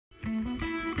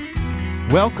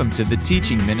Welcome to the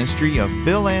teaching ministry of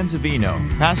Bill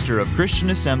Anzavino, pastor of Christian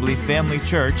Assembly Family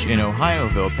Church in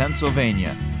Ohioville,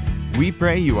 Pennsylvania. We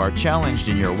pray you are challenged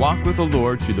in your walk with the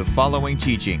Lord through the following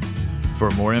teaching.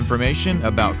 For more information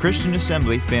about Christian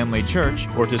Assembly Family Church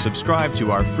or to subscribe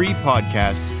to our free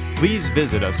podcasts, please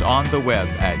visit us on the web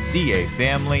at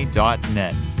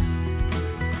cafamily.net.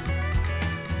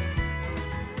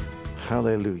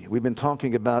 Hallelujah. We've been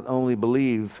talking about only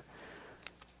believe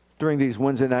during these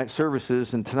Wednesday night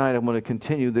services, and tonight I'm going to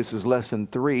continue. This is lesson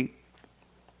 3,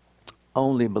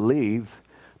 only believe.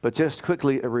 But just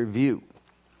quickly a review,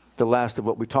 the last of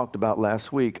what we talked about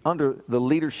last week. Under the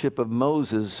leadership of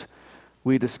Moses,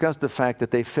 we discussed the fact that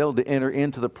they failed to enter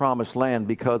into the promised land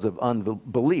because of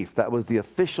unbelief. That was the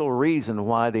official reason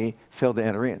why they failed to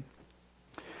enter in.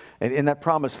 And in that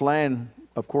promised land,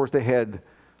 of course, they had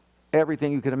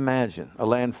everything you could imagine, a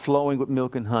land flowing with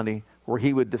milk and honey, where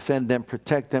he would defend them,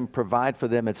 protect them, provide for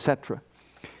them, etc.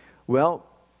 Well,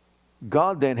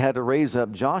 God then had to raise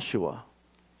up Joshua,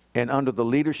 and under the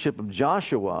leadership of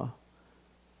Joshua,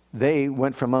 they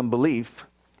went from unbelief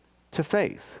to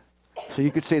faith. So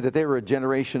you could say that they were a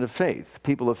generation of faith,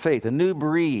 people of faith, a new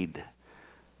breed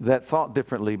that thought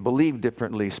differently, believed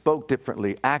differently, spoke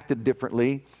differently, acted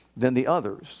differently than the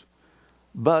others.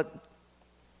 But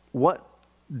what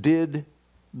did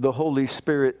the Holy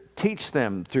Spirit teach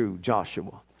them through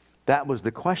Joshua? That was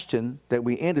the question that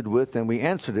we ended with, and we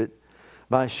answered it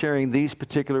by sharing these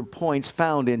particular points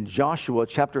found in Joshua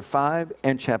chapter 5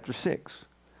 and chapter 6.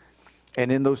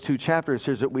 And in those two chapters,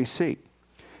 here's what we see.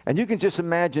 And you can just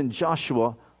imagine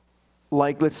Joshua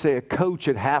like, let's say, a coach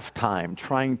at halftime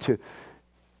trying to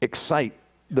excite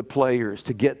the players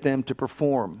to get them to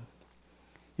perform.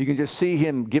 You can just see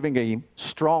him giving a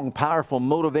strong, powerful,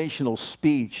 motivational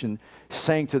speech and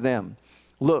saying to them,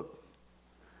 look,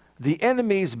 the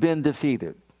enemy's been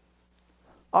defeated.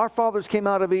 Our fathers came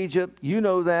out of Egypt, you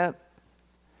know that,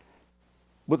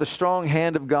 with a strong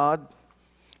hand of God,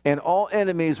 and all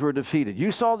enemies were defeated. You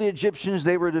saw the Egyptians,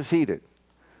 they were defeated,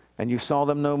 and you saw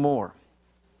them no more.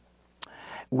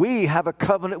 We have a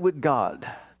covenant with God.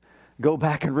 Go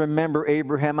back and remember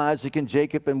Abraham, Isaac, and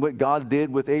Jacob and what God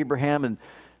did with Abraham and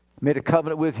made a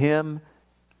covenant with him,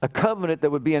 a covenant that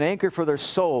would be an anchor for their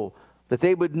soul, that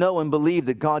they would know and believe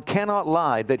that God cannot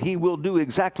lie, that he will do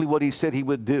exactly what he said he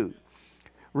would do.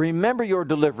 Remember your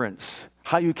deliverance,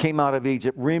 how you came out of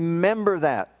Egypt. Remember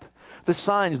that. The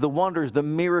signs, the wonders, the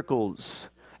miracles,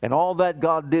 and all that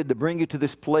God did to bring you to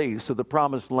this place of the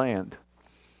promised land.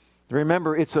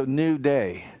 Remember, it's a new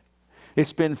day.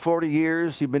 It's been 40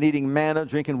 years. You've been eating manna,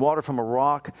 drinking water from a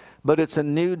rock, but it's a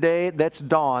new day that's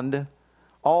dawned.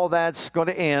 All that's going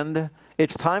to end.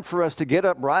 It's time for us to get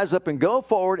up, rise up, and go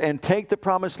forward and take the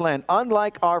promised land.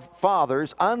 Unlike our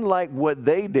fathers, unlike what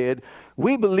they did,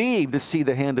 we believe to see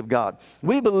the hand of God.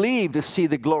 We believe to see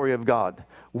the glory of God.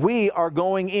 We are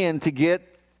going in to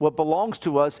get what belongs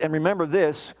to us. And remember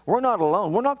this, we're not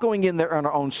alone. We're not going in there on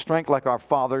our own strength like our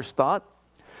fathers thought.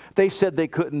 They said they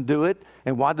couldn't do it.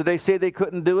 And why did they say they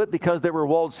couldn't do it? Because there were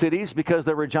walled cities, because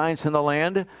there were giants in the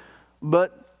land.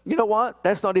 But you know what?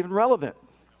 That's not even relevant.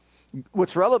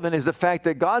 What's relevant is the fact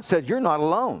that God said, you're not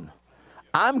alone.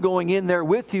 I'm going in there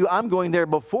with you. I'm going there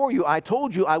before you. I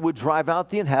told you I would drive out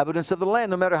the inhabitants of the land.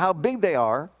 No matter how big they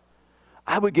are,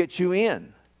 I would get you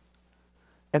in.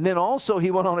 And then also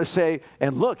he went on to say,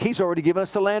 and look, he's already given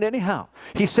us the land anyhow.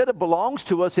 He said it belongs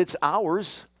to us. It's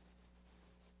ours.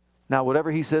 Now,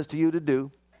 whatever he says to you to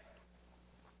do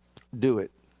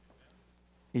it.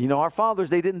 You know, our fathers,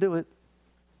 they didn't do it.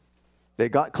 They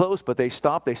got close, but they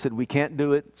stopped. They said, we can't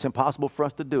do it. It's impossible for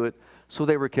us to do it. So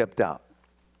they were kept out.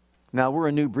 Now, we're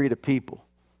a new breed of people.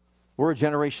 We're a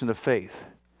generation of faith.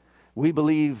 We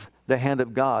believe the hand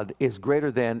of God is greater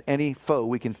than any foe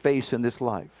we can face in this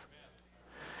life.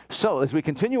 So, as we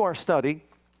continue our study,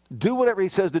 do whatever he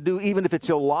says to do, even if it's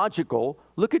illogical.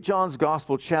 Look at John's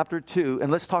Gospel, chapter 2,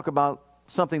 and let's talk about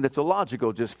something that's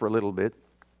illogical just for a little bit.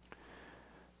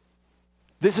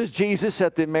 This is Jesus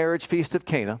at the marriage feast of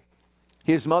Cana.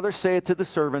 His mother saith to the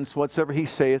servants, whatsoever he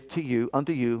saith to you,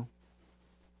 unto you,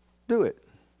 do it.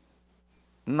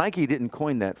 Nike didn't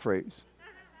coin that phrase.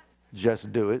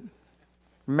 Just do it.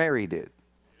 Mary did.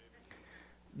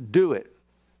 Do it.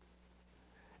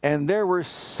 And there were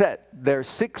set there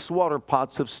 6 water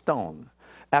pots of stone,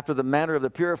 after the manner of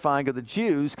the purifying of the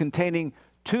Jews, containing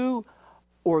 2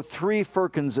 or 3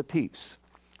 firkins apiece.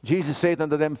 Jesus saith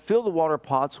unto them, fill the water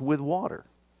pots with water.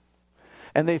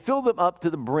 And they filled them up to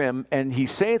the brim, and he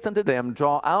saith unto them,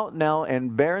 draw out now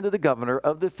and bear unto the governor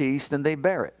of the feast, and they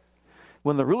bear it.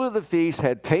 When the ruler of the feast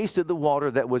had tasted the water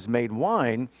that was made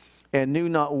wine, and knew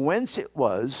not whence it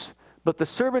was, but the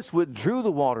servants withdrew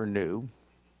the water new,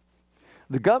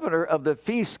 The governor of the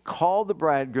feast called the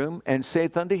bridegroom, and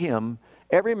saith unto him,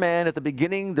 Every man at the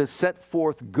beginning does set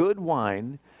forth good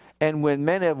wine, and when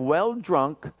men have well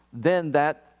drunk, then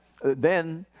that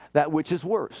which is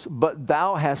worse. But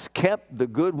thou hast kept the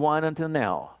good wine until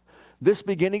now. This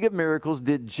beginning of miracles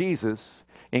did Jesus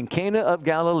in Cana of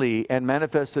Galilee, and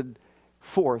manifested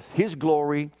forth his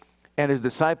glory, and his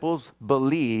disciples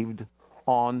believed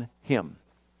on him.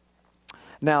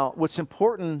 Now, what's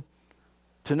important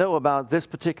to know about this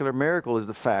particular miracle is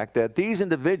the fact that these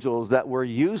individuals that were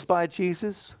used by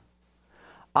Jesus,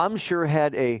 I'm sure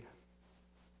had a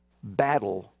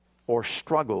battle or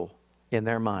struggle in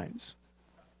their minds.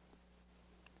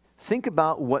 Think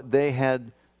about what they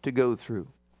had to go through.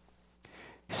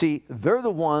 See, they're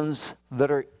the ones that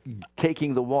are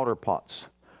taking the water pots.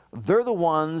 They're the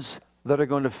ones that are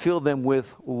going to fill them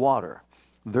with water.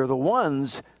 They're the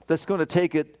ones that's going to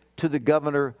take it to the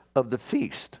governor of the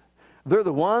feast. They're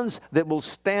the ones that will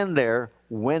stand there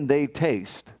when they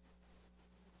taste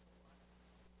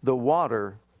the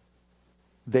water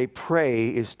they pray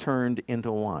is turned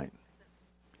into wine.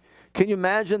 Can you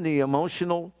imagine the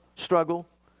emotional struggle?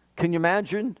 Can you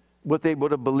imagine what they would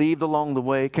have believed along the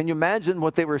way? Can you imagine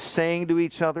what they were saying to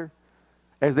each other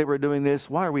as they were doing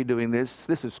this? Why are we doing this?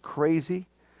 This is crazy.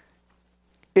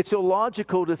 It's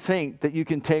illogical to think that you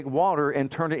can take water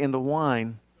and turn it into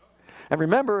wine. And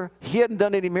remember, he hadn't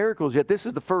done any miracles yet. This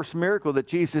is the first miracle that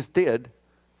Jesus did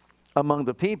among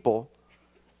the people.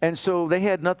 And so they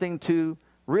had nothing to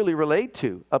really relate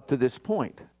to up to this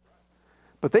point.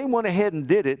 But they went ahead and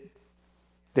did it.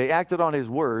 They acted on his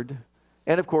word.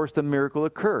 And of course, the miracle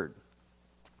occurred.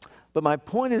 But my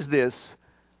point is this.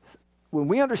 When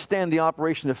we understand the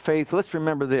operation of faith, let's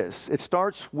remember this. It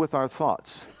starts with our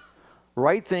thoughts.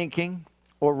 Right thinking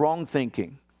or wrong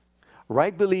thinking.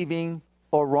 Right believing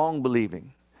or wrong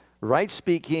believing. Right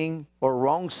speaking or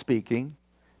wrong speaking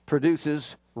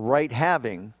produces right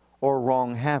having or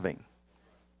wrong having.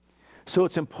 So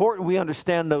it's important we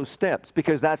understand those steps,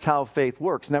 because that's how faith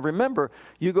works. Now remember,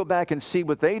 you go back and see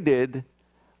what they did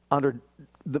under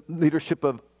the leadership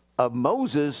of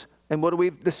Moses, and what do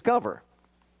we discover?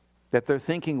 That their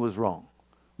thinking was wrong.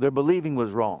 Their believing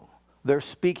was wrong. Their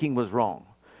speaking was wrong.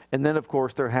 And then, of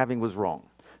course, their having was wrong.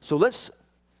 So let's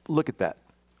look at that.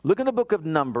 Look in the book of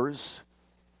Numbers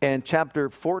and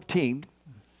chapter 14,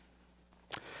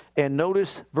 and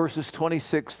notice verses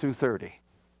 26 through 30.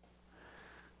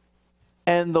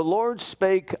 And the Lord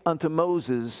spake unto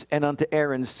Moses and unto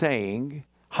Aaron, saying,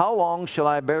 How long shall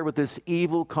I bear with this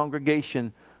evil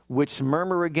congregation which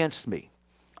murmur against me?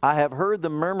 I have heard the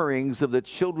murmurings of the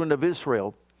children of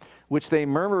Israel, which they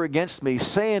murmur against me.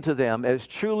 Say unto them, As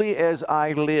truly as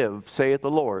I live, saith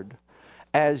the Lord,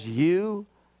 as you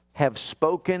have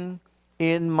spoken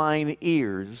in mine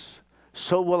ears,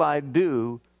 so will I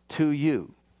do to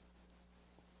you.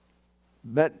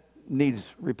 That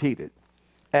needs repeated.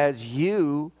 As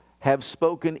you have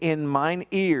spoken in mine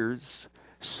ears,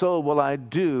 so will I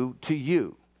do to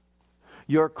you.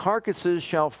 Your carcasses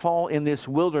shall fall in this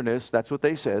wilderness, that's what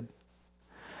they said,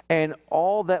 and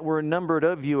all that were numbered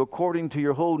of you according to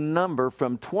your whole number,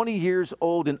 from 20 years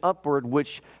old and upward,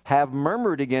 which have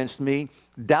murmured against me,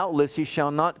 doubtless ye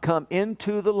shall not come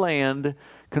into the land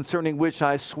concerning which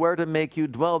I swear to make you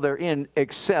dwell therein,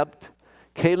 except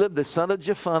Caleb the son of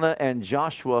Jephunneh and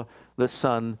Joshua the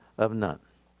son of Nun.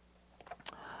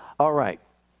 All right,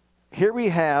 here we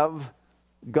have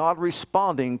God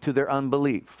responding to their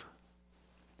unbelief.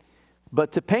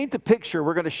 But to paint the picture,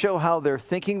 we're going to show how their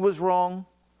thinking was wrong,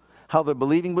 how their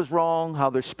believing was wrong,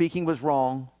 how their speaking was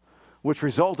wrong, which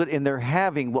resulted in their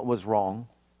having what was wrong.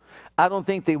 I don't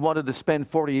think they wanted to spend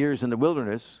 40 years in the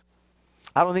wilderness.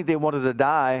 I don't think they wanted to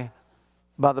die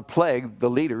by the plague, the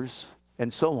leaders,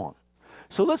 and so on.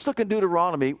 So let's look in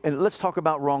Deuteronomy, and let's talk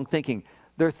about wrong thinking.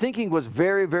 Their thinking was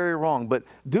very, very wrong, but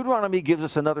Deuteronomy gives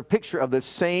us another picture of the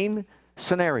same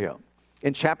scenario.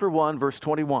 In chapter 1, verse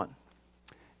 21,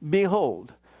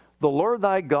 Behold, the Lord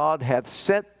thy God hath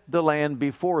set the land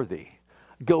before thee.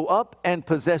 Go up and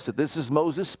possess it. This is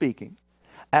Moses speaking.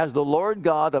 As the Lord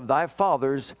God of thy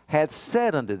fathers hath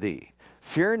said unto thee,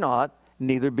 Fear not,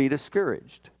 neither be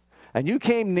discouraged. And you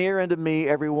came near unto me,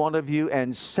 every one of you,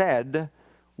 and said,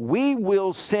 We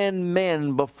will send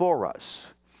men before us,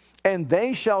 and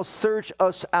they shall search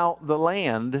us out the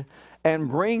land, and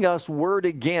bring us word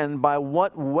again by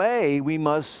what way we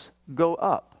must go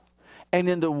up, and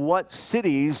into what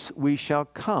cities we shall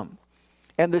come.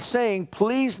 And the saying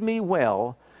pleased me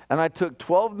well, and I took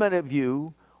 12 men of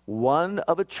you, one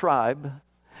of a tribe,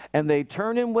 and they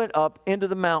turned and went up into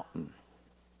the mountain,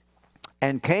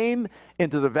 and came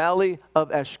into the valley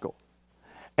of Eshcol,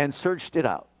 and searched it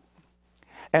out.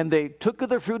 And they took of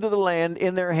the fruit of the land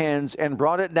in their hands and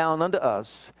brought it down unto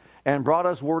us, and brought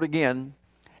us word again,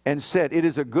 and said, It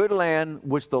is a good land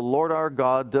which the Lord our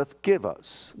God doth give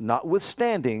us.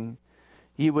 Notwithstanding,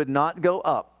 ye would not go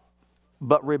up,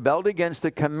 but rebelled against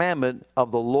the commandment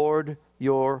of the Lord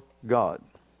your God.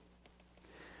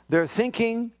 Their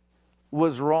thinking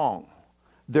was wrong.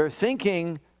 Their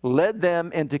thinking led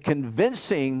them into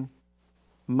convincing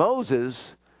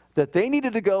Moses that they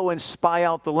needed to go and spy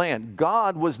out the land.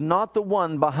 God was not the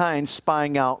one behind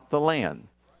spying out the land.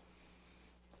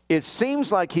 It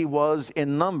seems like he was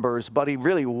in Numbers, but he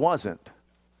really wasn't.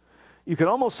 You could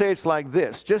almost say it's like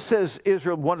this. Just as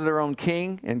Israel wanted their own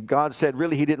king, and God said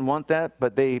really he didn't want that,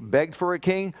 but they begged for a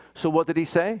king. So what did he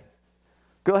say?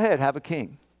 Go ahead, have a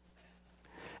king.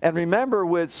 And remember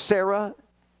with Sarah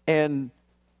and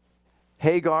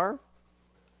Hagar,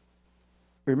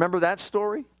 remember that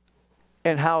story?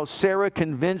 And how Sarah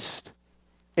convinced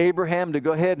Abraham to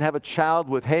go ahead and have a child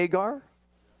with Hagar?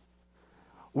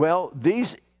 Well,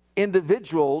 these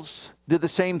individuals did the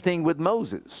same thing with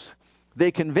Moses.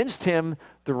 They convinced him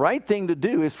the right thing to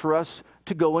do is for us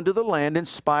to go into the land and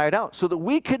spy it out so that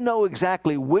we could know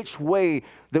exactly which way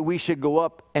that we should go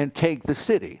up and take the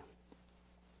city.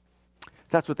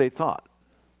 That's what they thought.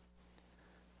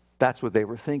 That's what they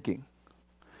were thinking.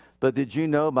 But did you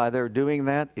know by their doing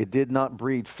that, it did not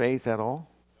breed faith at all?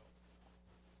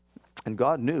 And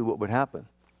God knew what would happen.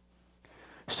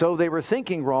 So they were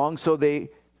thinking wrong, so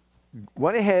they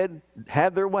went ahead,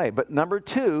 had their way. But number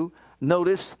two,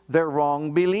 notice their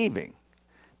wrong believing.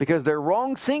 Because their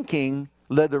wrong thinking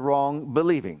led to wrong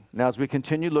believing. Now as we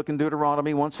continue, look in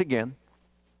Deuteronomy once again.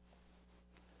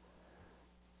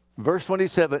 Verse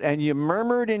 27, And you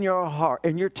murmured in your heart,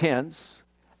 in your tents,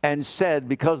 and said,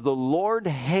 Because the Lord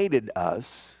hated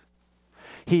us,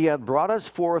 he had brought us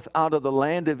forth out of the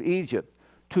land of Egypt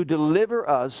to deliver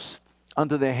us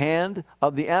unto the hand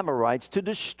of the Amorites to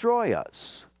destroy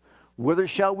us. Whither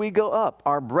shall we go up?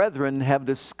 Our brethren have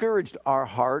discouraged our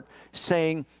heart,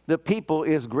 saying, The people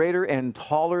is greater and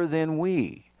taller than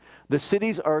we. The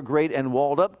cities are great and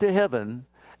walled up to heaven,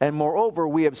 and moreover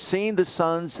we have seen the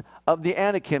sons of the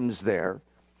Anakims there.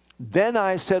 Then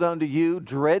I said unto you,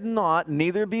 Dread not,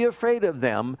 neither be afraid of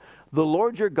them. The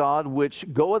Lord your God, which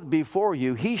goeth before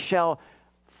you, he shall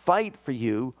fight for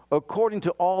you, according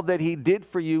to all that he did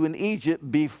for you in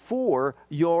Egypt before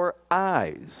your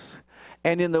eyes.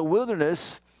 And in the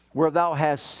wilderness, where thou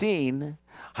hast seen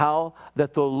how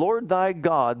that the Lord thy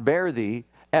God bare thee,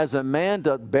 as a man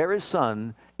doth bear his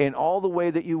son, in all the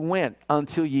way that you went,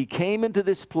 until ye came into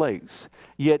this place.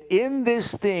 Yet in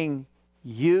this thing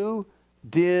you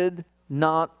did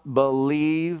not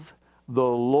believe the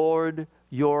Lord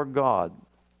your God,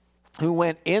 who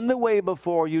went in the way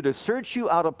before you to search you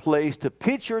out a place to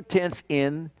pitch your tents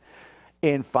in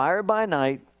fire by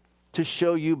night, to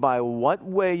show you by what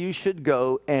way you should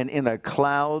go, and in a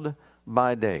cloud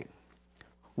by day.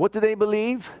 What did they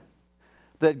believe?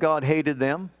 That God hated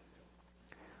them.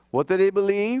 What did they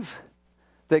believe?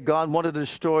 That God wanted to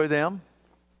destroy them.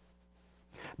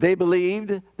 They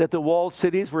believed that the walled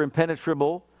cities were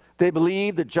impenetrable. They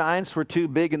believed the giants were too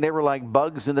big and they were like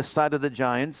bugs in the sight of the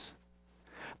giants.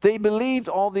 They believed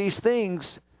all these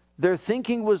things. Their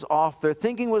thinking was off. Their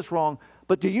thinking was wrong.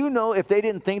 But do you know if they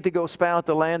didn't think to go spy out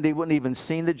the land, they wouldn't even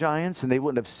seen the giants and they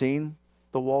wouldn't have seen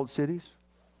the walled cities?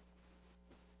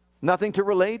 Nothing to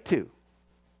relate to.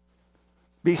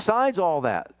 Besides all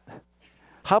that,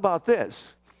 how about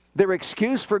this? Their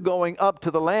excuse for going up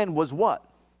to the land was what?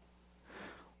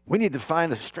 We need to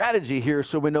find a strategy here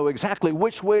so we know exactly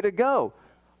which way to go.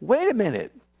 Wait a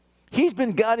minute. He's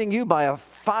been guiding you by a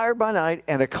fire by night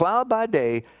and a cloud by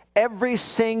day every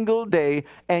single day,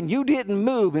 and you didn't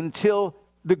move until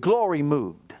the glory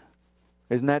moved.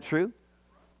 Isn't that true?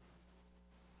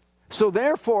 So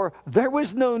therefore, there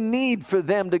was no need for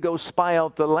them to go spy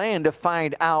out the land to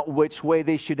find out which way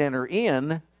they should enter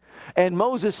in. And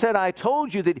Moses said, I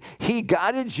told you that he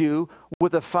guided you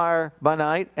with a fire by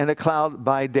night and a cloud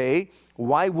by day.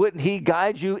 Why wouldn't he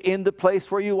guide you in the place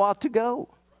where you ought to go?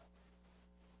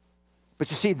 But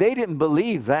you see, they didn't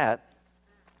believe that.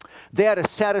 They had to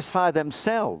satisfy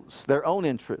themselves, their own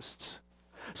interests.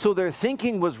 So their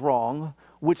thinking was wrong,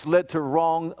 which led to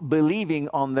wrong believing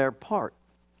on their part.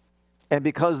 And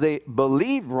because they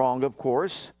believed wrong, of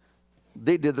course,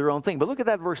 they did their own thing. But look at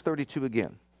that verse 32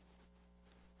 again.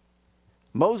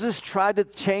 Moses tried to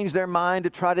change their mind, to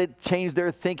try to change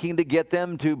their thinking, to get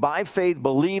them to, by faith,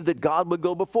 believe that God would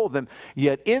go before them.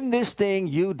 Yet in this thing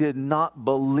you did not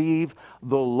believe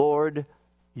the Lord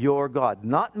your God.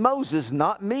 Not Moses,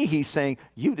 not me, he's saying,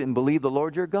 you didn't believe the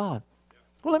Lord your God.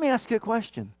 Well, let me ask you a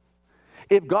question.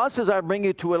 If God says, I bring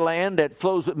you to a land that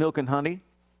flows with milk and honey,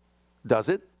 does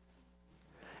it?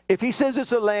 If he says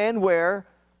it's a land where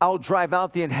I'll drive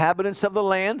out the inhabitants of the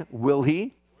land, will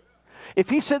he? If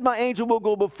he said my angel will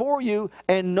go before you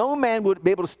and no man would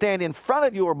be able to stand in front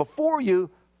of you or before you,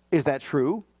 is that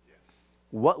true?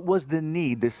 What was the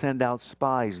need to send out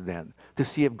spies then? To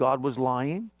see if God was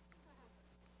lying?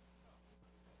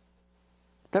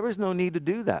 There was no need to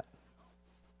do that.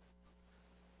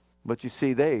 But you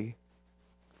see, they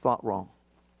thought wrong.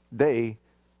 They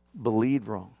believed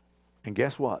wrong. And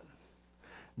guess what?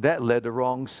 That led to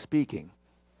wrong speaking.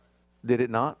 Did it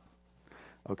not?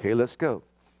 Okay, let's go.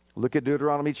 Look at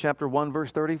Deuteronomy chapter 1,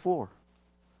 verse 34.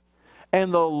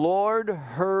 And the Lord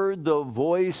heard the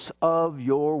voice of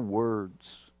your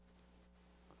words.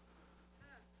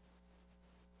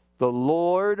 The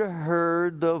Lord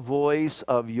heard the voice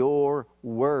of your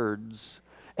words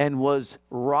and was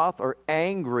wroth or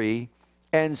angry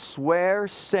and swear,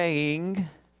 saying,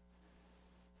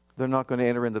 they're not going to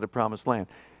enter into the promised land.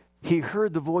 He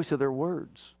heard the voice of their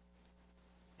words.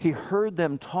 He heard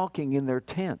them talking in their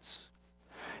tents.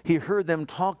 He heard them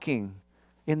talking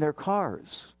in their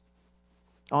cars,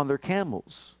 on their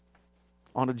camels,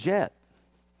 on a jet,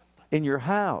 in your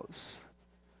house.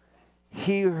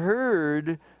 He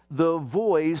heard the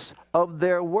voice of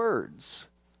their words.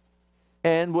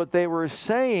 And what they were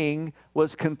saying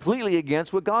was completely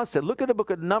against what God said. Look at the book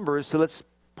of Numbers, so let's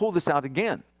pull this out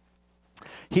again.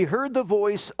 He heard the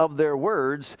voice of their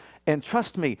words, and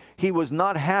trust me, he was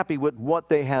not happy with what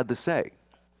they had to say.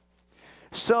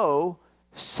 So,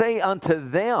 say unto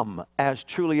them, as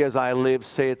truly as I live,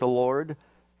 saith the Lord,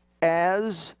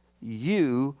 as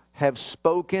you have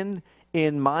spoken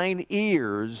in mine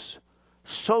ears,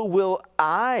 so will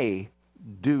I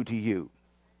do to you.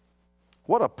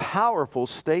 What a powerful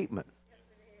statement.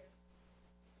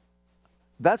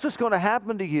 That's what's going to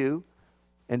happen to you.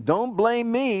 And don't blame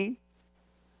me.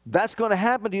 That's going to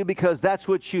happen to you because that's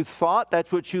what you thought,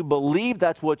 that's what you believed,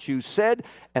 that's what you said,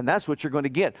 and that's what you're going to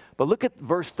get. But look at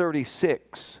verse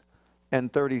 36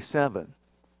 and 37.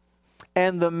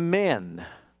 And the men,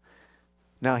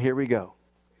 now here we go,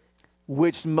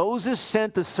 which Moses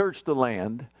sent to search the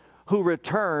land, who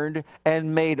returned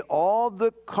and made all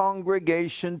the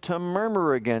congregation to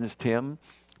murmur against him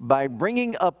by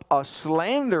bringing up a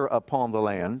slander upon the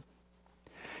land,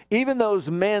 even those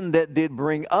men that did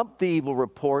bring up the evil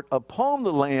report upon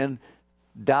the land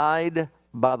died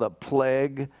by the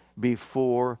plague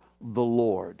before the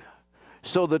Lord.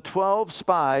 So the 12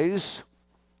 spies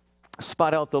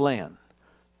spied out the land.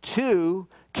 2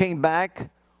 came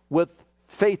back with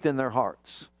faith in their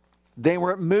hearts. They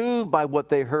weren't moved by what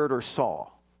they heard or saw.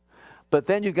 But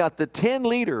then you got the 10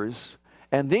 leaders,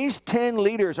 and these 10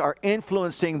 leaders are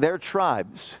influencing their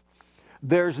tribes.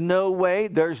 There's no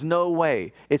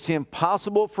way. It's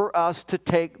impossible for us to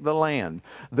take the land.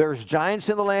 There's giants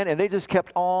in the land, and they just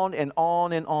kept on and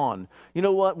on and on. You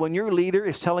know what? When your leader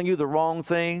is telling you the wrong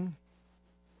thing,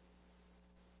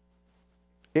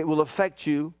 it will affect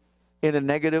you in a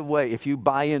negative way if you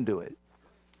buy into it.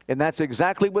 And that's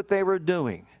exactly what they were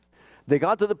doing. They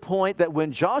got to the point that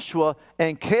when Joshua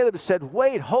and Caleb said,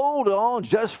 wait, hold on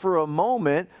just for a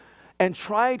moment, and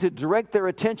tried to direct their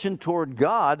attention toward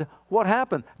God, what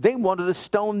happened? They wanted to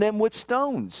stone them with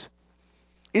stones.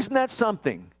 Isn't that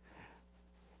something?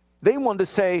 They wanted to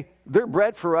say, they're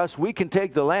bread for us, we can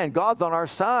take the land, God's on our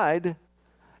side.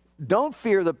 Don't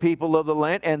fear the people of the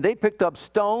land. And they picked up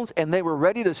stones and they were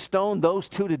ready to stone those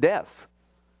 2 to death.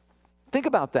 Think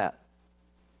about that.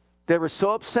 They were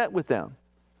so upset with them.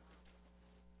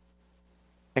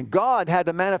 And God had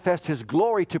to manifest His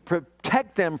glory to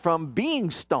protect them from being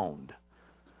stoned,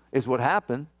 is what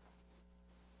happened.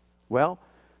 Well,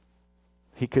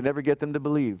 He could never get them to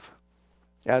believe.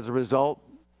 As a result,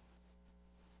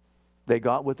 they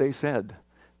got what they said.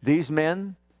 These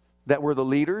men that were the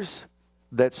leaders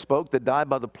that spoke, that died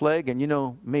by the plague, and you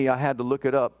know me, I had to look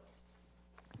it up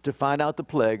to find out the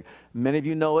plague. Many of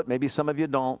you know it, maybe some of you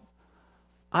don't.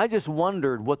 I just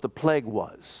wondered what the plague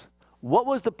was. What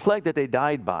was the plague that they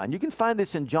died by? And you can find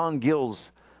this in John Gill's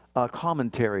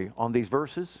commentary on these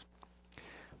verses.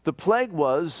 The plague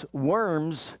was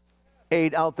worms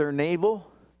ate out their navel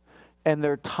and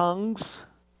their tongues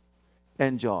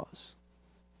and jaws.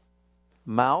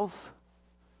 Mouth,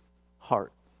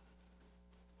 heart.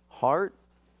 Heart,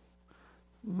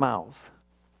 mouth.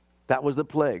 That was the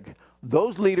plague.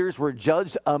 Those leaders were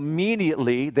judged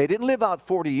immediately. They didn't live out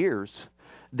 40 years.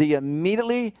 They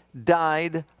immediately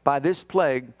died by this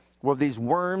plague where these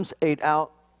worms ate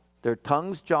out their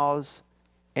tongues, jaws,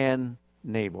 and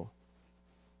navel.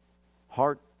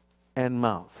 Heart and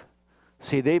mouth.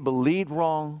 See, they believed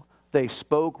wrong. They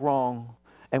spoke wrong.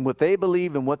 and what they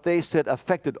believed and what they said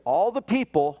affected all the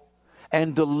people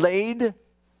and delayed,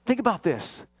 think about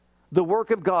this, the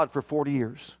work of God for 40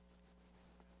 years.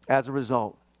 As a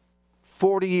result,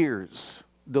 40 years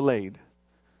delayed.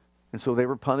 And so they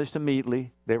were punished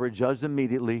immediately, they were judged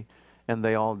immediately, and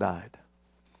they all died.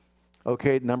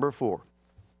 Okay, number 4.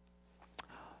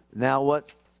 Now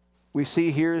what we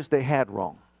see here is they had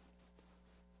wrong.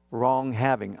 Wrong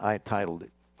having, I titled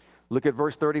it. Look at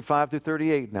verse 35 to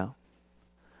 38 now.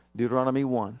 Deuteronomy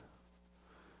 1.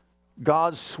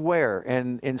 God swear,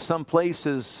 and in some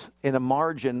places in a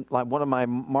margin, like one of my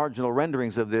marginal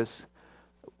renderings of this,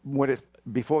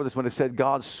 before this, when it said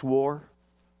God swore,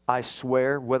 I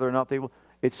swear, whether or not they will,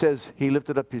 it says he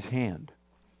lifted up his hand.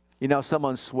 You know,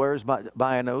 someone swears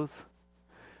by an oath,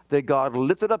 that God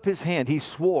lifted up his hand, he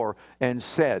swore and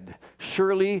said,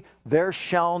 surely there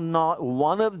shall not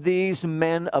one of these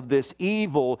men of this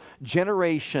evil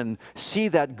generation see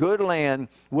that good land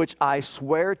which I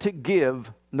swear to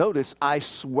give, notice, I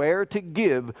swear to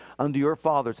give unto your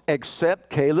fathers, except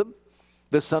Caleb,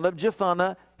 the son of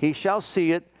Jephunneh, he shall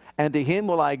see it, and to him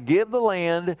will I give the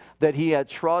land that he had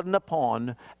trodden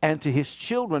upon, and to his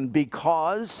children,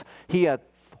 because he hath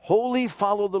wholly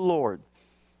followed the Lord.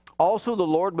 Also the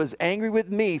Lord was angry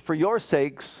with me for your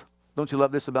sakes. Don't you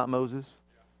love this about Moses?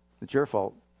 It's your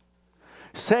fault.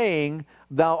 Saying,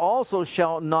 thou also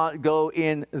shalt not go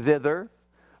in thither,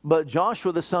 but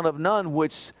Joshua the son of Nun,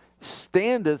 which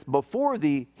standeth before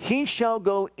thee, he shall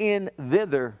go in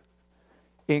thither.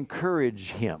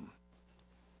 Encourage him.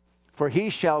 For he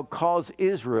shall cause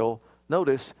Israel,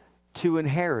 notice, to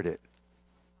inherit it.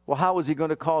 Well, how is he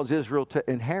going to cause Israel to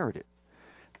inherit it?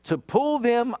 To pull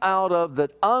them out of the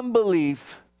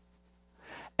unbelief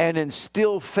and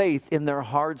instill faith in their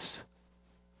hearts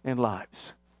and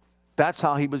lives. That's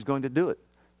how he was going to do it.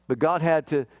 But God had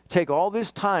to take all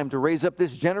this time to raise up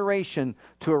this generation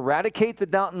to eradicate the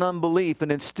doubt and unbelief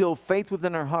and instill faith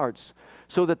within their hearts,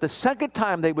 so that the second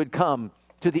time they would come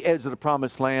to the edge of the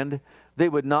promised land, they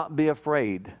would not be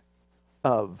afraid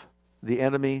of the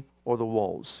enemy or the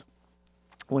wolves.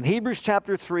 When Hebrews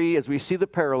chapter 3, as we see the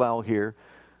parallel here,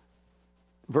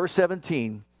 verse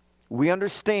 17, we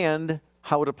understand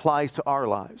how it applies to our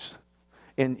lives.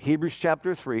 In Hebrews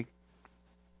chapter 3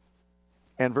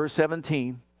 and verse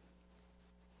 17,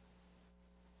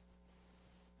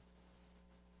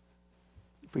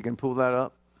 if we can pull that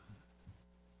up.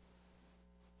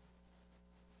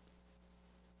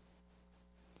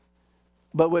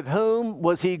 But with whom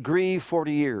was he grieved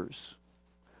 40 years?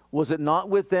 Was it not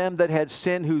with them that had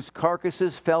sinned, whose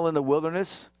carcasses fell in the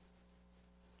wilderness?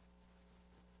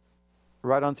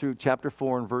 Right on through chapter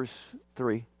 4 and verse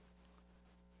 3.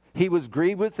 He was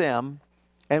grieved with them,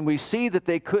 and we see that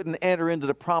they couldn't enter into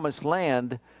the promised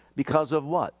land because of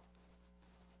what?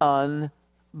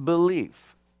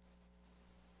 Unbelief.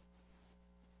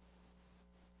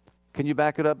 Can you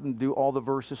back it up and do all the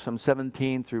verses from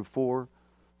 17 through 4,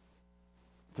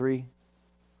 3?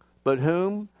 But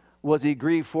whom was he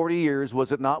grieved 40 years?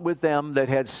 Was it not with them that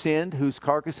had sinned, whose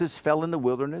carcasses fell in the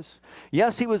wilderness?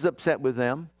 Yes, he was upset with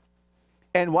them.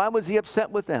 And why was he upset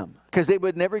with them? Because they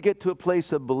would never get to a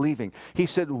place of believing. He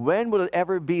said, when will it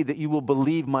ever be that you will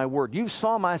believe my word? You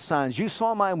saw my signs. You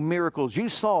saw my miracles. You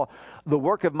saw the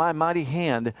work of my mighty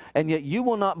hand. And yet you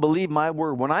will not believe my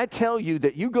word. When I tell you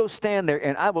that you go stand there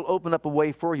and I will open up a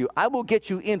way for you, I will get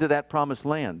you into that promised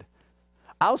land.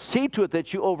 I'll see to it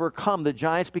that you overcome the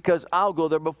giants, because I'll go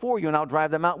there before you and I'll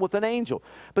drive them out with an angel.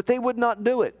 But they would not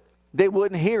do it. They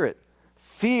wouldn't hear it.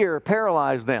 Fear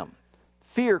paralyzed them.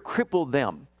 Fear crippled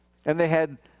them, and they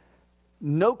had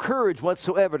no courage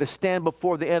whatsoever to stand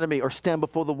before the enemy or stand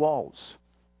before the walls.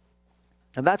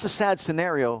 And that's a sad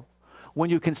scenario when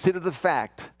you consider the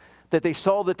fact that they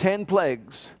saw the 10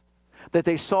 plagues, that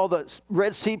they saw the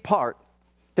Red Sea part,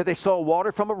 that they saw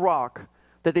water from a rock,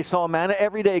 that they saw manna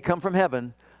every day come from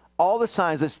heaven, all the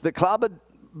signs, the cloud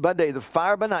by day, the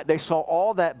fire by night, they saw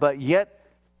all that, but yet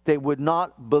they would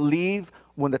not believe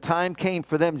when the time came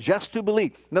for them just to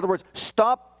believe. In other words,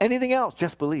 stop anything else,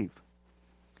 just believe.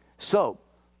 So,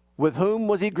 with whom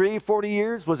was he grieved 40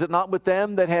 years? Was it not with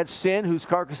them that had sinned, whose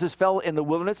carcasses fell in the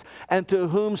wilderness? And to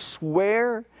whom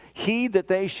sware he that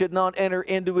they should not enter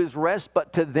into his rest,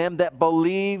 but to them that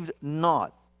believed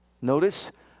not?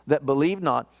 Notice, that believed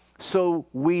not. So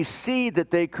we see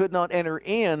that they could not enter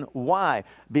in. Why?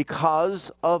 Because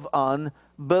of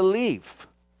unbelief.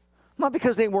 Not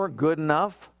because they weren't good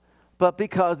enough, but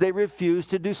because they refused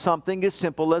to do something as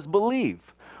simple as believe.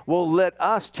 Well, let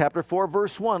us, chapter 4,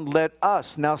 verse 1, let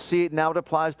us, now see it, now it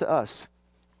applies to us.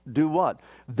 Do what?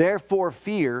 Therefore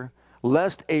fear,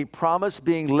 lest a promise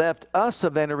being left us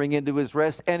of entering into his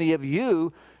rest, any of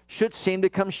you should seem to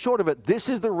come short of it. This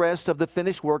is the rest of the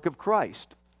finished work of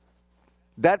Christ.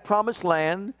 That promised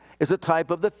land is a type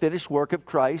of the finished work of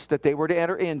Christ that they were to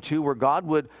enter into, where God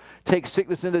would take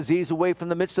sickness and disease away from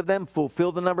the midst of them,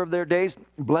 fulfill the number of their days,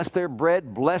 bless their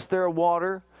bread, bless their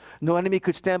water. No enemy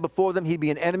could stand before them. He'd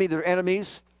be an enemy to their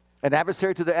enemies, an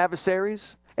adversary to their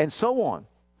adversaries, and so on.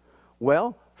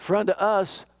 Well, for unto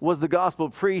us was the gospel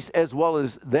preached as well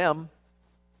as them.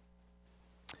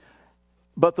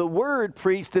 But the word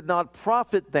preached did not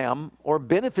profit them or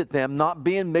benefit them, not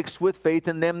being mixed with faith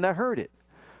in them that heard it.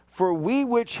 For we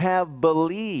which have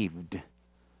believed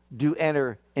do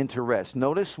enter into rest.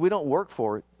 Notice, we don't work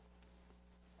for it.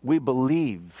 We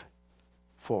believe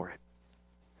for it.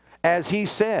 As he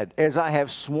said, as I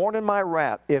have sworn in my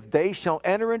wrath, if they shall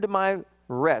enter into my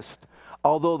rest,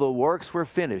 although the works were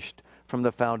finished from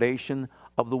the foundation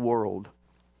of the world.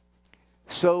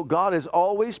 So God has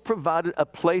always provided a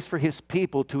place for his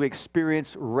people to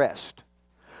experience rest.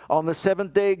 On the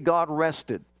seventh day, God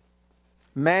rested.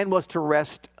 Man was to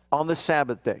rest on the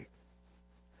Sabbath day.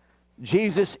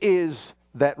 Jesus is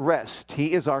that rest.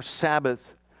 He is our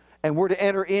Sabbath, and we're to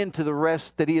enter into the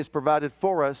rest that he has provided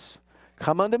for us.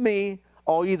 Come unto me,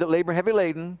 all ye that labor and heavy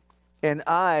laden, and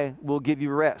I will give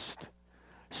you rest.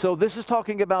 So this is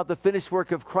talking about the finished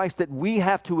work of Christ that we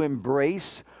have to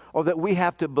embrace, or that we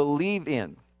have to believe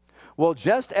in. Well,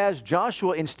 just as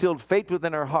Joshua instilled faith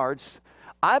within our hearts,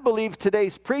 I believe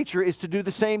today's preacher is to do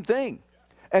the same thing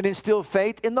and instill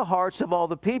faith in the hearts of all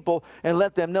the people and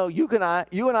let them know you and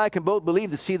I can both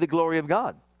believe to see the glory of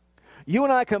God. You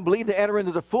and I can believe to enter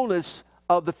into the fullness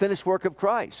of the finished work of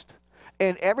Christ.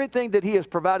 And everything that he has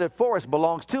provided for us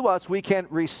belongs to us. We can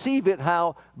receive it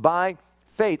how? By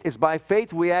faith. It's by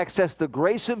faith we access the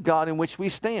grace of God in which we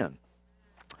stand.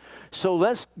 So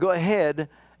let's go ahead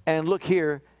and look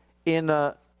here in,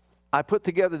 I put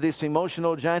together this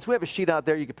emotional giants. We have a sheet out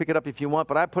there. You can pick it up if you want,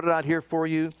 but I put it out here for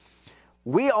you.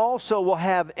 We also will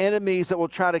have enemies that will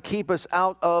try to keep us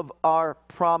out of our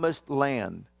promised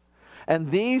land. And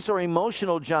these are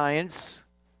emotional giants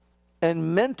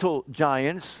and mental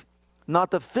giants,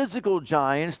 not the physical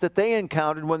giants that they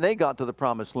encountered when they got to the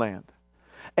promised land.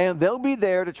 And they'll be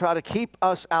there to try to keep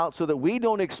us out so that we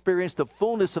don't experience the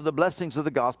fullness of the blessings of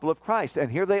the gospel of Christ.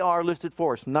 And here they are listed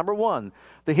for us. Number one,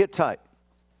 the Hittite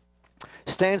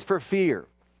stands for fear,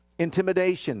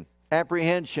 intimidation,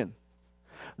 apprehension.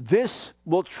 This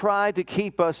will try to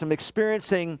keep us from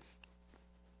experiencing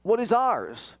what is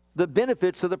ours, the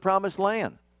benefits of the promised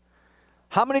land.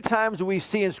 How many times do we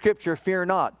see in Scripture, fear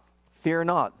not, fear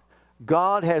not?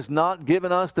 God has not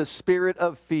given us the spirit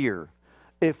of fear.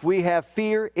 If we have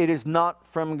fear, it is not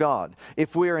from God.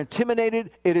 If we are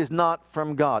intimidated, it is not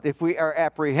from God. If we are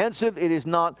apprehensive, it is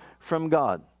not from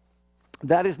God.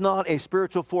 That is not a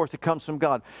spiritual force that comes from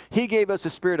God. He gave us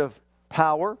a spirit of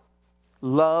power,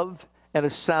 love, and a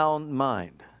sound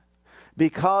mind.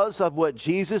 Because of what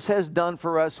Jesus has done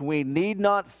for us, we need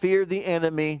not fear the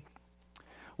enemy.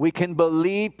 We can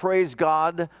believe, praise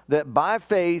God, that by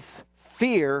faith,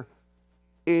 fear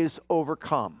is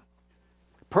overcome.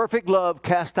 Perfect love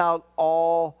casts out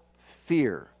all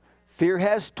fear. Fear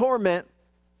has torment,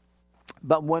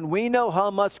 but when we know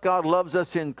how much God loves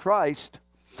us in Christ,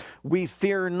 we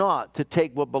fear not to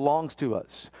take what belongs to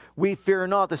us. We fear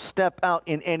not to step out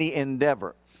in any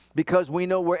endeavor, because we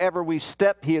know wherever we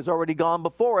step, he has already gone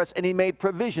before us, and he made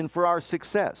provision for our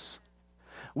success.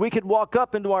 We can walk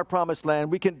up into our promised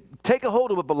land. We can take a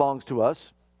hold of what belongs to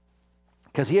us,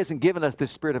 because he hasn't given us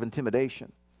this spirit of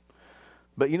intimidation.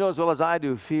 But you know as well as I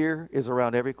do, fear is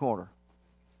around every corner.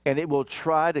 And it will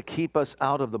try to keep us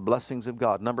out of the blessings of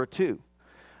God. Number two,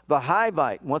 the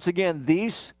Hivite. Once again,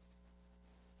 these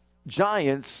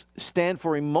giants stand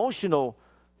for emotional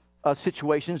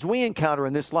situations we encounter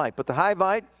in this life. But the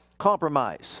Hivite,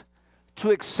 compromise.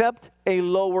 To accept a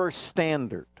lower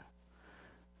standard.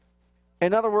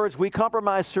 In other words, we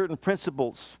compromise certain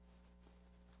principles.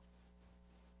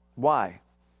 Why?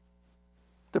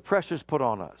 The pressure's put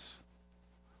on us.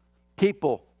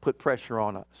 People put pressure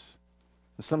on us.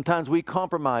 And sometimes we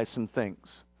compromise some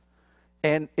things.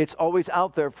 And it's always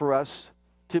out there for us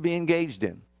to be engaged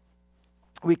in.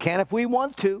 We can if we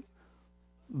want to,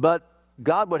 but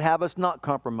God would have us not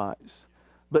compromise,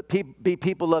 but be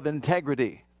people of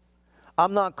integrity.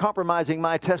 I'm not compromising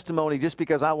my testimony just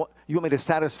because you want me to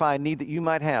satisfy a need that you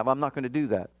might have. I'm not going to do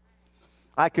that.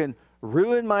 I can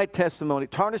ruin my testimony,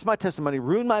 tarnish my testimony,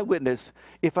 ruin my witness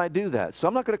if I do that. So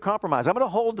I'm not going to compromise. I'm going to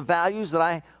hold the values that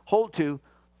I hold to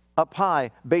up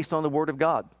high based on the Word of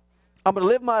God. I'm going to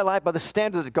live my life by the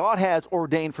standard that God has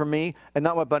ordained for me and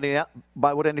not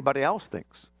by what anybody else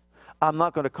thinks. I'm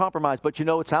not going to compromise, but you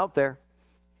know it's out there.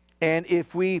 And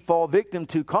if we fall victim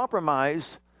to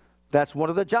compromise, that's one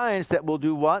of the giants that will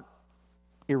do what?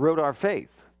 Erode our faith.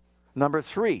 Number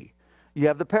 3, you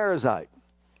have the parasite.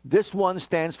 This one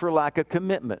stands for lack of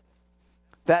commitment.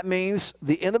 That means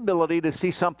the inability to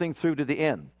see something through to the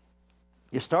end.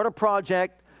 You start a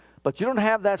project, but you don't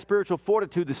have that spiritual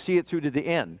fortitude to see it through to the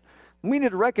end. We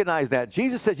need to recognize that.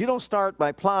 Jesus said you don't start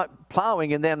by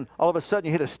plowing and then all of a sudden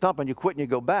you hit a stump and you quit and you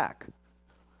go back.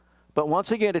 But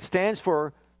once again, it stands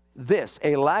for this,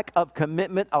 a lack of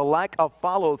commitment, a lack of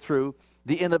follow-through,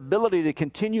 the inability to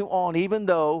continue on even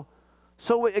though,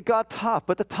 so it got tough.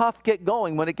 But the tough get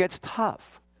going when it gets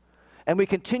tough. And we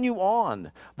continue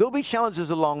on. There'll be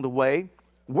challenges along the way.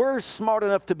 We're smart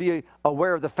enough to be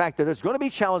aware of the fact that there's going to be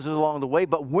challenges along the way,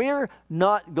 but we're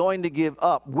not going to give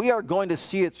up. We are going to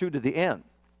see it through to the end.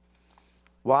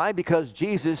 Why? Because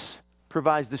Jesus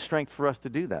provides the strength for us to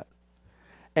do that.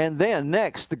 And then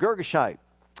next, the Girgashite.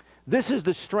 This is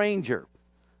the stranger.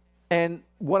 And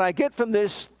what I get from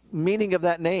this meaning of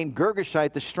that name,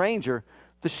 Girgashite, the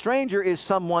stranger is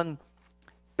someone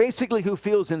basically who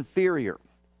feels inferior.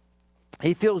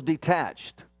 He feels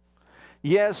detached.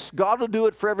 Yes, God will do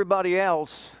it for everybody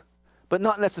else, but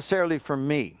not necessarily for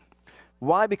me.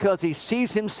 Why? Because he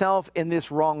sees himself in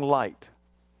this wrong light.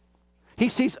 He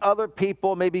sees other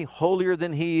people maybe holier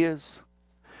than he is.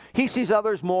 He sees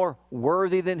others more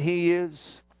worthy than he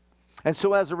is. And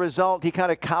so as a result, he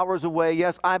kind of cowers away.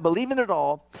 Yes, I believe in it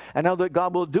all. I know that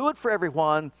God will do it for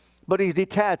everyone, but he's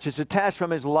detached. He's detached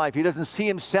from his life. He doesn't see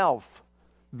himself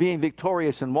being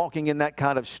victorious and walking in that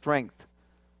kind of strength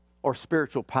or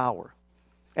spiritual power.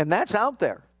 And that's out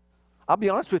there. I'll be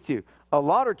honest with you. A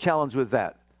lot are challenged with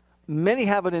that. Many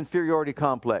have an inferiority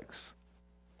complex.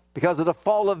 Because of the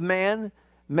fall of man,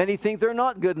 many think they're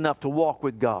not good enough to walk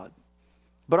with God.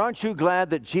 But aren't you glad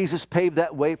that Jesus paved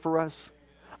that way for us?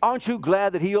 Aren't you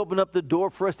glad that he opened up the door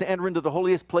for us to enter into the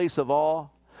holiest place of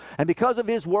all? And because of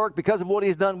his work, because of what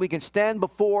he's done, we can stand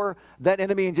before that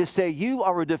enemy and just say, you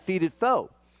are a defeated foe.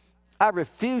 I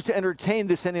refuse to entertain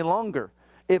this any longer.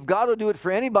 If God will do it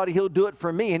for anybody, he'll do it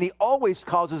for me. And he always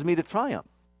causes me to triumph.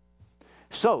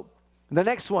 So, the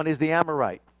next one is the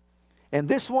Amorite. And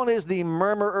this one is the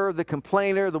murmurer, the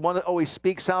complainer, the one that always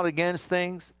speaks out against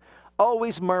things.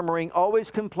 Always murmuring, always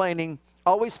complaining,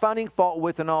 always finding fault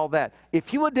with and all that.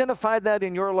 If you identify that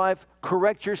in your life,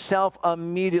 correct yourself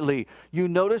immediately. You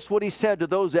notice what he said to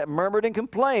those that murmured and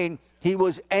complained. He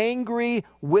was angry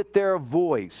with their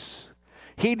voice.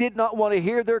 He did not want to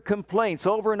hear their complaints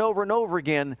over and over and over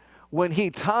again when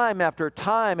he time after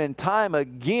time and time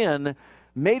again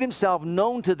made himself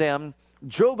known to them,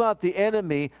 drove out the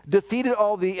enemy, defeated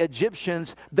all the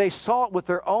Egyptians. They saw it with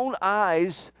their own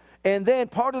eyes. And then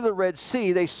part of the Red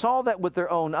Sea, they saw that with their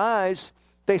own eyes.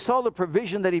 They saw the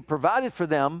provision that he provided for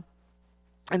them,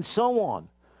 and so on.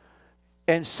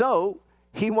 And so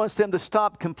he wants them to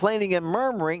stop complaining and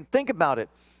murmuring. Think about it.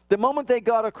 The moment they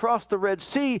got across the Red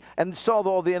Sea and saw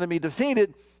all the enemy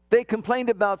defeated, they complained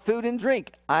about food and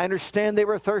drink. I understand they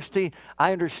were thirsty.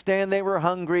 I understand they were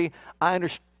hungry. I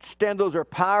understand those are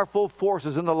powerful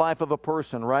forces in the life of a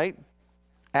person, right?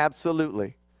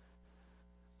 Absolutely.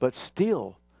 But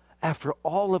still, after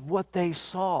all of what they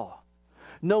saw,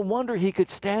 no wonder he could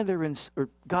stand there or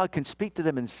God can speak to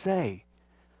them and say,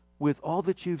 with all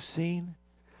that you've seen,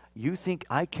 you think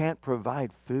I can't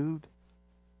provide food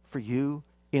for you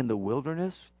in the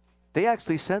wilderness? They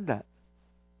actually said that.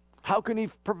 How can he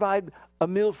provide a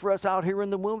meal for us out here in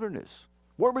the wilderness?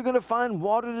 Where are we going to find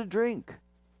water to drink?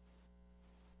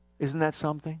 Isn't that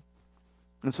something?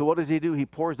 And so what does he do? He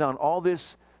pours down all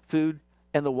this food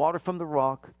and the water from the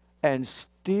rock, and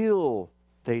still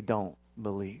they don't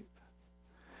believe.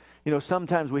 You know,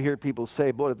 sometimes we hear people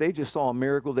say, boy, if they just saw a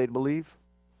miracle, they'd believe.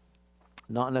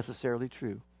 Not necessarily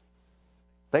true.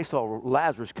 They saw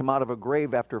Lazarus come out of a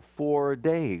grave after 4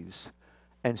 days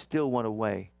and still went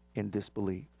away in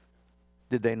disbelief.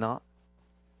 Did they not?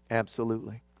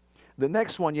 Absolutely. The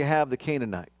next one, you have the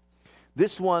Canaanite.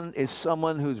 This one is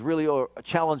someone who's really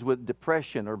challenged with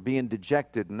depression or being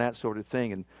dejected and that sort of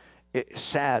thing. And it's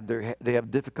sad. They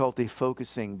have difficulty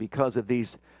focusing because of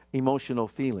these emotional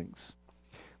feelings.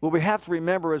 What we have to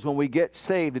remember is when we get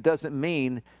saved, it doesn't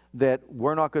mean that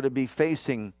we're not going to be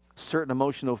facing certain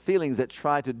emotional feelings that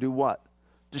try to do what?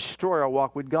 Destroy our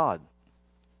walk with God.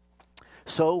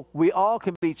 So we all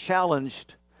can be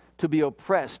challenged to be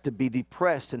oppressed, to be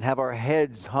depressed, and have our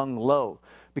heads hung low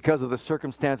because of the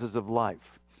circumstances of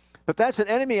life. But that's an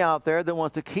enemy out there that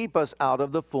wants to keep us out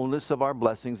of the fullness of our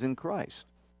blessings in Christ.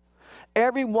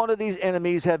 Every one of these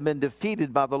enemies have been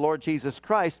defeated by the Lord Jesus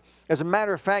Christ. As a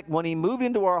matter of fact, when he moved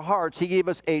into our hearts, he gave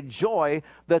us a joy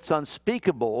that's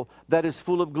unspeakable, that is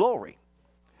full of glory.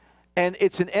 And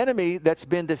it's an enemy that's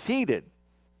been defeated.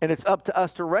 And it's up to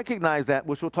us to recognize that,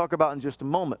 which we'll talk about in just a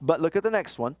moment. But look at the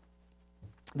next one,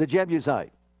 the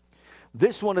Jebusite.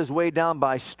 This one is weighed down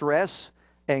by stress,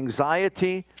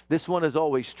 anxiety. This one is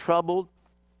always troubled.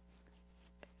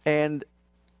 And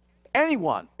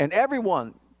anyone and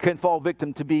everyone can fall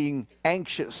victim to being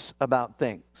anxious about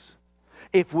things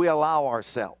if we allow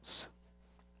ourselves.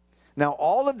 Now,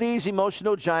 all of these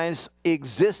emotional giants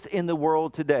exist in the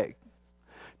world today.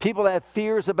 People have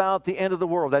fears about the end of the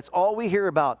world. That's all we hear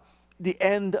about, the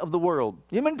end of the world.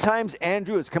 You know how many times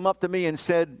Andrew has come up to me and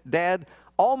said, Dad,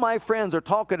 all my friends are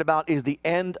talking about is the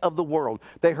end of the world.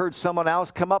 They heard someone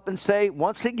else come up and say,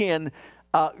 once again,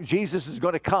 Jesus is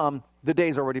going to come. The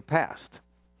day's already passed.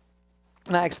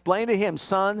 And I explained to him,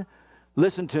 son,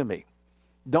 listen to me.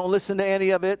 Don't listen to any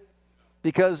of it,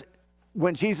 because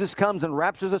when Jesus comes and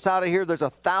raptures us out of here, there's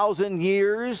 1,000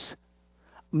 years,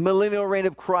 millennial reign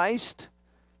of Christ.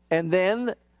 And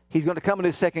then he's going to come in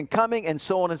his second coming, and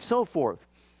so on and so forth.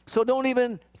 So don't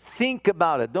even think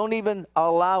about it. Don't even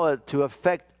allow it to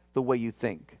affect the way you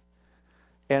think.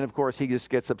 And, of course, he just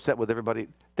gets upset with everybody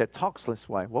that talks this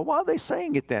way. Well, why are they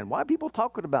saying it then? Why are people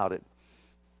talking about it?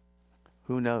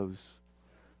 Who knows?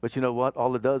 But you know what?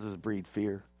 All it does is breed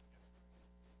fear.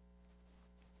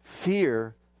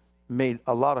 Fear made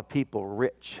a lot of people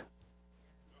rich.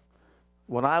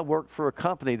 When I worked for a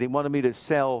company, they wanted me to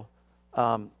sell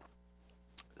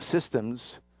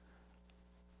systems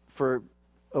for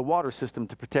a water system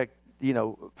to protect,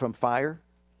 from fire.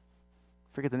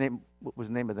 Forget the name. What was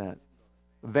the name of that?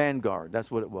 Vanguard.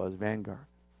 That's what it was, Vanguard.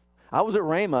 I was at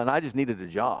Rhema, and I just needed a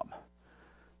job.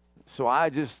 So I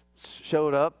just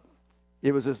showed up.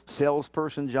 It was a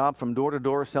salesperson job from door to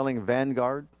door selling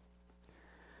Vanguard.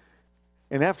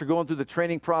 And after going through the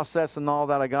training process and all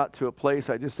that, I got to a place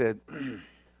I just said,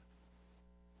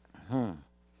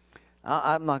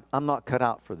 I'm not cut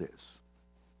out for this.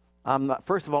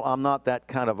 First of all, I'm not that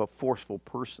kind of a forceful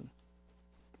person.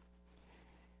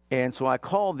 And so I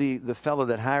called the fellow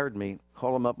that hired me,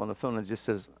 called him up on the phone and just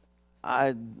says,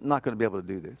 I'm not going to be able to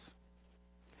do this.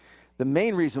 The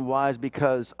main reason why is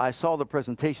because I saw the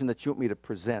presentation that you want me to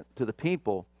present to the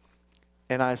people,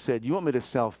 and I said, you want me to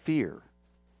sell fear,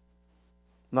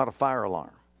 not a fire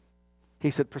alarm.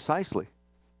 He said, precisely.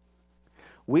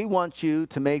 We want you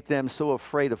to make them so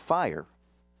afraid of fire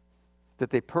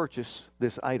that they purchase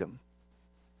this item.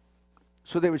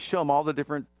 So they would show them all the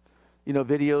different,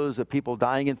 videos of people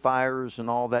dying in fires and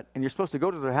all that. And you're supposed to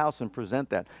go to their house and present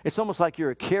that. It's almost like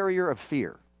you're a carrier of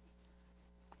fear.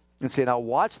 And say, now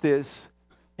watch this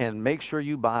and make sure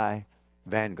you buy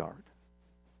Vanguard.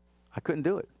 I couldn't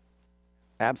do it.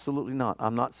 Absolutely not.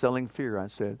 I'm not selling fear, I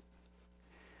said.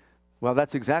 Well,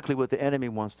 that's exactly what the enemy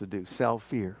wants to do, sell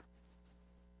fear.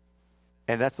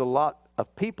 And that's a lot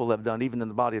of people have done, even in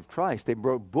the body of Christ. They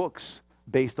wrote books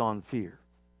based on fear.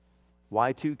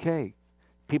 Y2K.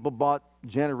 People bought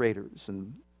generators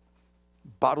and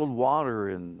bottled water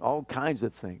and all kinds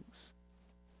of things.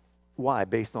 Why?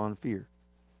 Based on fear.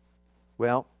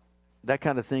 Well, that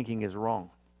kind of thinking is wrong.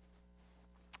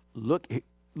 Look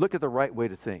at the right way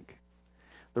to think.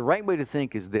 The right way to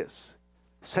think is this.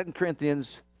 2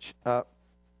 Corinthians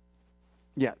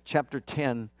chapter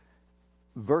 10,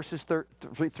 verses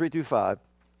 3 through 5.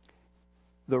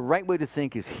 The right way to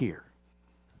think is here.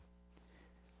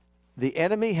 The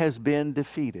enemy has been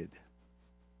defeated.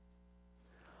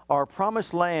 Our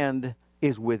promised land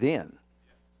is within,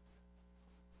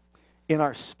 in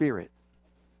our spirit.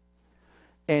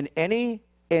 And any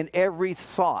and every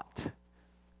thought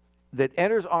that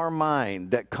enters our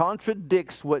mind that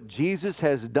contradicts what Jesus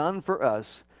has done for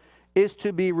us is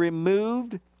to be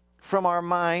removed from our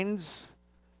minds,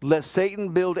 lest Satan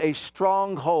build a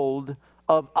stronghold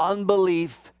of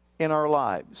unbelief in our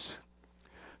lives.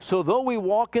 So though we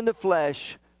walk in the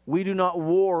flesh, we do not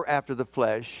war after the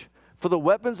flesh. For the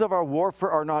weapons of our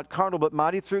warfare are not carnal, but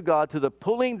mighty through God to the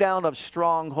pulling down of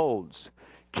strongholds,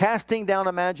 casting down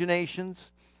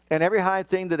imaginations, and every high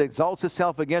thing that exalts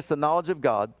itself against the knowledge of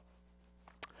God,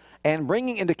 and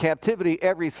bringing into captivity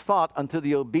every thought unto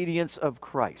the obedience of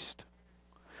Christ.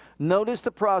 Notice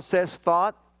the process: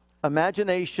 thought,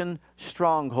 imagination,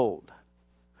 stronghold.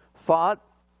 Thought,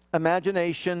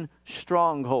 imagination,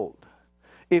 stronghold.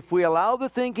 If we allow the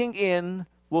thinking in,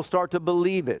 we'll start to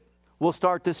believe it. We'll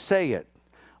start to say it.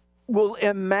 We'll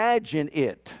imagine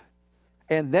it.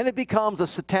 And then it becomes a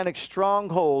satanic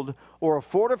stronghold or a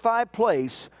fortified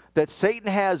place that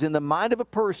Satan has in the mind of a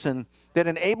person that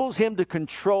enables him to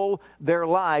control their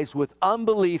lives with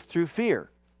unbelief through fear.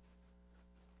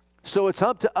 So it's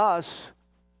up to us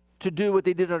to do what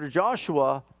they did under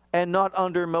Joshua and not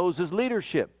under Moses'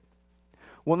 leadership.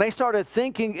 When they started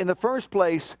thinking in the first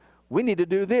place, we need to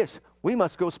do this. We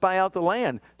must go spy out the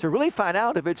land to really find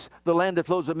out if it's the land that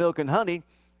flows with milk and honey,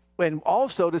 and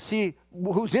also to see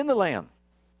who's in the land.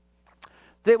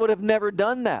 They would have never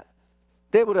done that.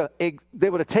 They would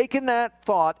have taken that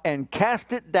thought and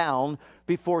cast it down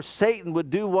before Satan would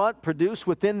do what? Produce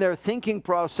within their thinking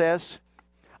process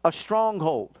a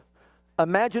stronghold.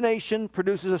 Imagination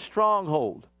produces a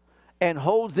stronghold and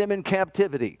holds them in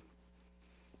captivity.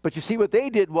 But you see, what they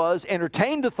did was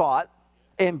entertain the thought,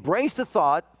 embrace the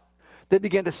thought. They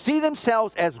began to see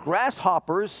themselves as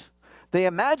grasshoppers. They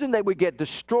imagined they would get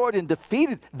destroyed and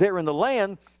defeated there in the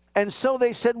land. And so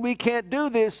they said, we can't do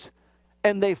this.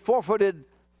 And they forfeited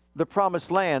the promised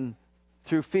land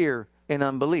through fear and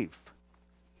unbelief.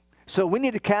 So we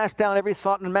need to cast down every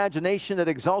thought and imagination that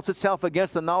exalts itself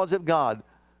against the knowledge of God.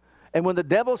 And when the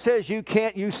devil says you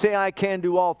can't, you say, I can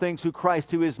do all things through Christ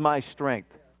who is my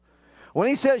strength. When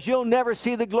he says you'll never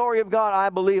see the glory of God, I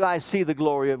believe I see the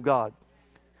glory of God.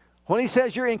 When he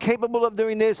says you're incapable of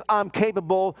doing this, I'm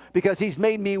capable, because he's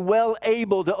made me well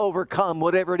able to overcome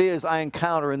whatever it is I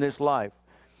encounter in this life.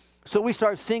 So we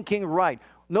start thinking right.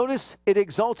 Notice it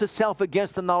exalts itself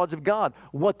against the knowledge of God.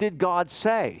 What did God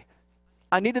say?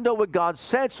 I need to know what God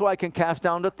said so I can cast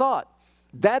down the thought.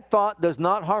 That thought does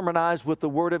not harmonize with the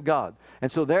Word of God.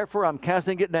 And so therefore I'm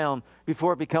casting it down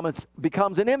before it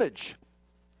becomes an image.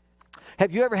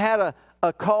 Have you ever had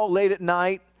a call late at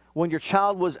night when your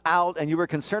child was out and you were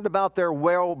concerned about their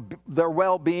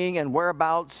well-being and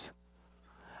whereabouts?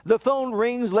 The phone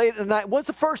rings late at night. What's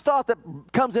the first thought that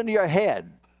comes into your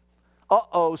head?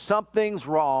 Uh-oh, something's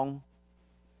wrong.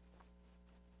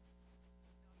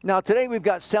 Now, today we've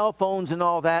got cell phones and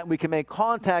all that. We can make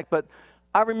contact, but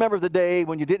I remember the day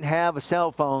when you didn't have a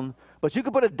cell phone, but you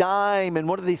could put a dime in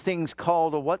one of these things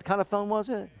called what kind of phone was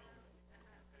it?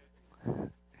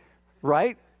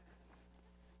 Right?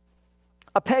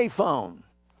 A pay phone.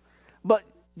 But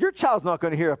your child's not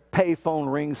going to hear a pay phone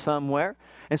ring somewhere.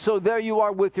 And so there you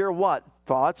are with your what?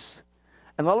 Thoughts.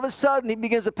 And all of a sudden he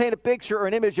begins to paint a picture or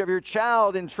an image of your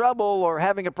child in trouble or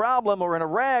having a problem or in a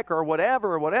wreck or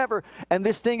whatever. And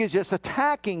this thing is just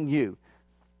attacking you.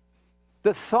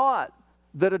 The thought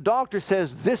that a doctor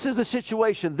says, this is the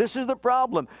situation, this is the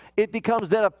problem, it becomes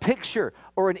then a picture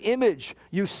or an image.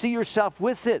 You see yourself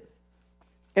with it.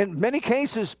 In many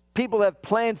cases, people have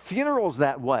planned funerals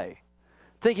that way,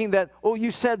 thinking that, oh,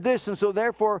 you said this, and so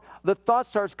therefore the thought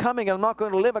starts coming, and I'm not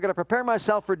going to live. I've got to prepare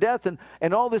myself for death,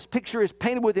 and all this picture is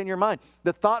painted within your mind.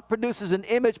 The thought produces an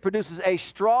image, produces a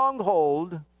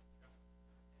stronghold,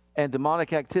 and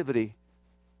demonic activity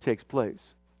takes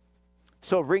place.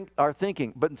 So our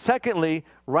thinking. But secondly,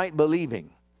 right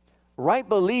believing. Right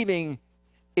believing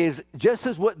is just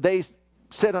as what they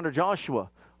said under Joshua.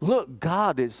 Look,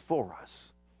 God is for us.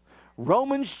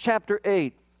 Romans chapter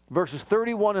 8, verses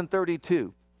 31 and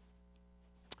 32.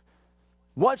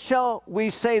 What shall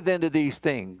we say then to these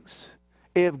things?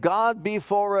 If God be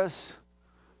for us,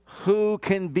 who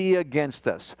can be against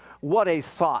us? What a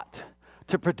thought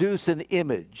to produce an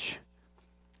image,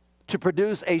 to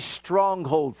produce a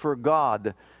stronghold for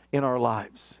God in our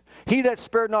lives. He that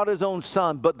spared not his own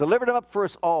son, but delivered him up for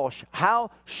us all,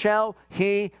 how shall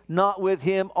he not with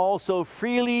him also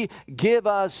freely give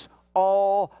us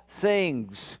all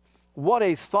things? What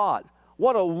a thought.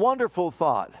 What a wonderful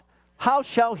thought. How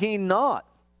shall he not?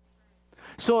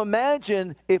 So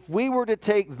imagine if we were to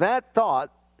take that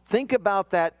thought, think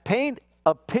about that, paint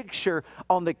a picture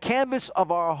on the canvas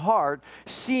of our heart,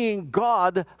 seeing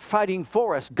God fighting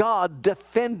for us, God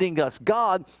defending us,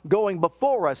 God going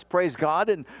before us, praise God,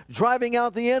 and driving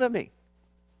out the enemy.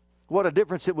 What a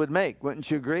difference it would make,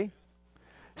 wouldn't you agree?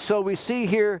 So we see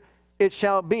here, it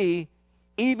shall be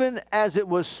even as it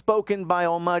was spoken by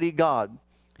Almighty God.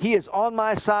 He is on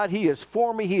my side. He is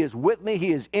for me. He is with me.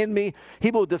 He is in me. He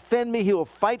will defend me. He will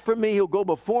fight for me. He'll go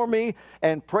before me.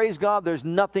 And praise God, there's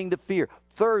nothing to fear.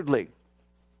 Thirdly,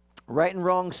 right and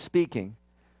wrong speaking.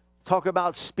 Talk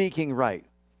about speaking right.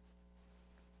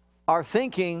 Our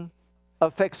thinking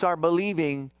affects our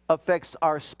believing, affects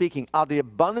our speaking. Out of the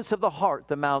abundance of the heart,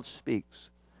 the mouth speaks.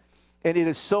 And it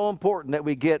is so important that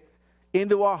we get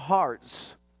into our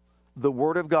hearts the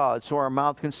Word of God so our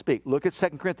mouth can speak. Look at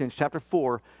 2 Corinthians chapter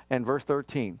 4 and verse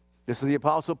 13. This is the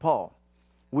Apostle Paul.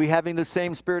 We having the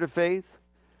same spirit of faith,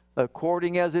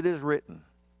 according as it is written,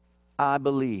 I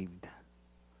believed,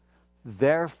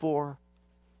 therefore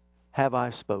have I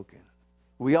spoken.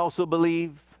 We also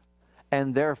believe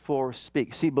and therefore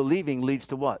speak. See, believing leads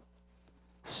to what?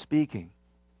 Speaking.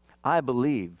 I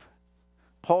believe.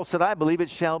 Paul said, I believe it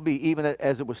shall be, even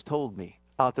as it was told me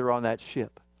out there on that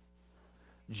ship.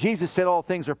 Jesus said all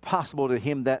things are possible to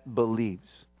him that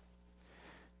believes.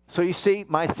 So you see,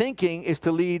 my thinking is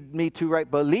to lead me to right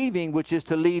believing, which is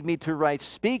to lead me to right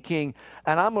speaking.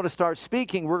 And I'm going to start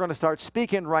speaking. We're going to start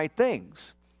speaking right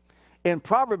things. In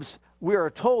Proverbs, we are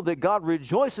told that God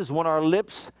rejoices when our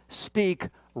lips speak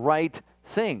right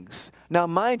things. Now,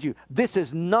 mind you, this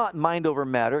is not mind over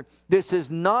matter. This is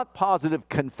not positive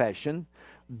confession.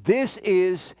 This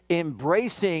is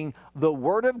embracing the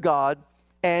Word of God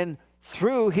and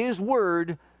through His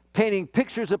Word, painting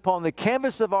pictures upon the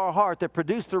canvas of our heart that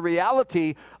produce the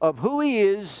reality of who He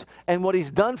is and what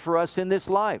He's done for us in this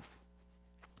life.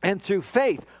 And through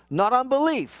faith, not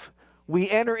unbelief, we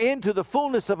enter into the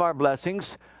fullness of our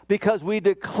blessings because we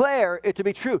declare it to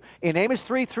be true. In Amos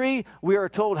 3:3, we are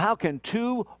told, how can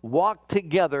two walk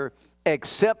together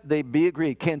except they be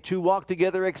agreed? Can two walk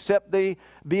together except they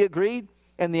be agreed?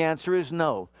 And the answer is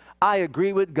no. I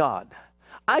agree with God.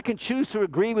 I can choose to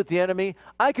agree with the enemy.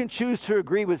 I can choose to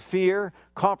agree with fear,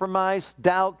 compromise,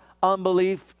 doubt,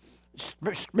 unbelief,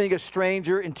 being a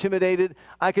stranger, intimidated.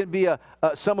 I can be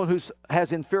someone who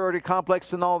has inferiority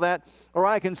complex and all that. Or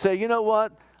I can say, you know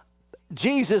what?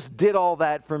 Jesus did all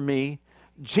that for me.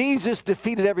 Jesus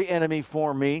defeated every enemy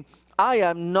for me. I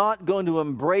am not going to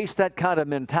embrace that kind of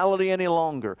mentality any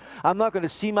longer. I'm not going to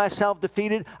see myself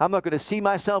defeated. I'm not going to see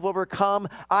myself overcome.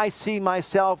 I see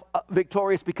myself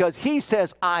victorious because He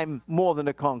says I'm more than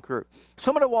a conqueror.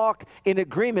 So I'm going to walk in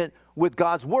agreement with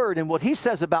God's Word and what He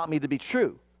says about me to be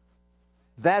true.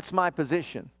 That's my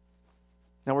position.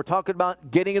 Now we're talking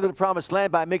about getting into the promised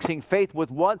land by mixing faith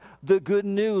with what? The good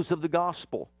news of the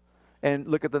gospel. And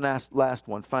look at the last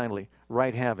one, finally,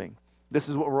 right having. This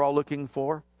is what we're all looking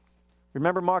for.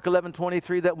 Remember Mark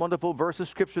 11:23, that wonderful verse of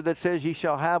Scripture that says, ye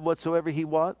shall have whatsoever he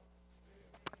what?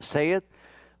 Say it.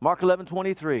 Mark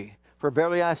 11:23, for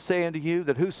verily I say unto you,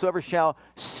 that whosoever shall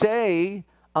say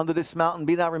unto this mountain,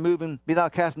 be thou removed and be thou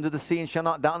cast into the sea, and shall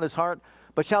not doubt in his heart,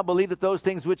 but shall believe that those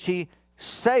things which he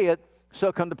saith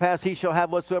shall come to pass, he shall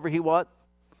have whatsoever he what?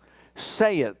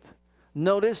 Saith.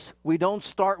 Notice, we don't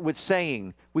start with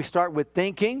saying. We start with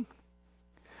thinking.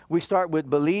 We start with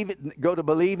believing, go to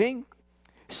believing,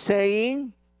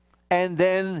 saying, and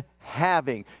then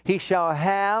having. He shall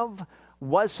have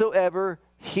whatsoever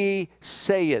he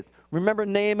saith. Remember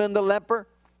Naaman the leper,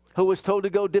 who was told to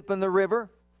go dip in the river?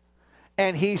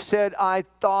 And he said, I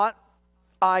thought.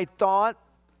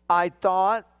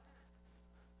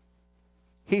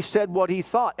 He said what he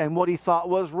thought, and what he thought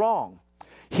was wrong.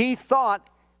 He thought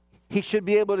he should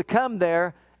be able to come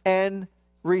there and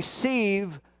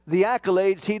receive the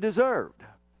accolades he deserved.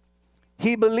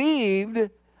 He believed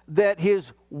that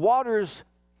his waters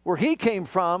where he came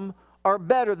from are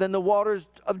better than the waters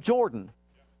of Jordan.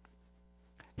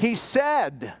 He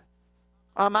said,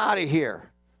 I'm out of here,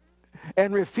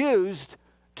 and refused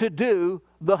to do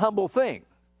the humble thing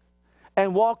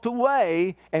and walked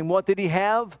away. And what did he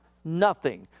have?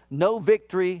 Nothing. No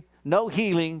victory, no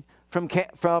healing from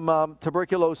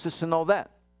tuberculosis and all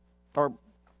that. Or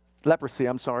leprosy,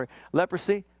 I'm sorry.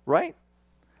 Leprosy, right?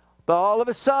 But all of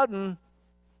a sudden,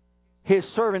 his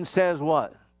servant says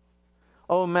what?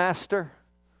 Oh, master.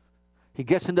 He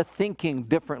gets into thinking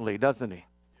differently, doesn't he?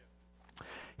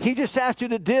 He just asked you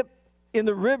to dip in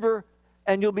the river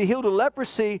and you'll be healed of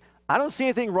leprosy. I don't see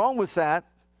anything wrong with that.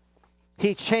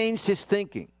 He changed his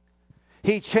thinking.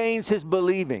 He changed his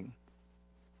believing.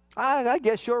 I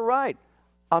guess you're right.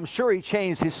 I'm sure he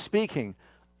changed his speaking.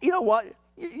 You know what?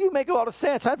 You make a lot of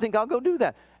sense. I think I'll go do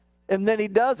that. And then he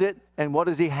does it. And what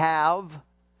does he have?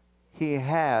 He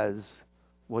has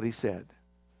what he said.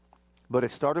 But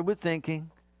it started with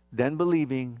thinking, then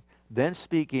believing, then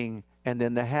speaking, and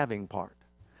then the having part.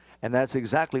 And that's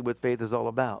exactly what faith is all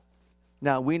about.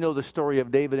 Now, we know the story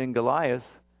of David and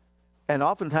Goliath. And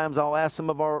oftentimes I'll ask some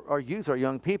of our youth, our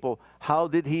young people, how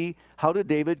did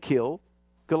David kill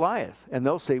Goliath? And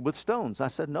they'll say with stones. I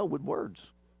said, no, with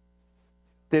words.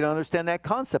 They don't understand that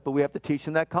concept, but we have to teach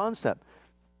them that concept.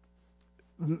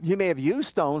 You may have used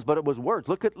stones, but it was words.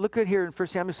 Look at here in 1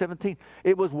 Samuel 17.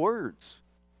 It was words.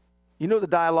 You know the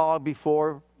dialogue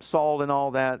before Saul and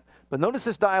all that. But notice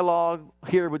this dialogue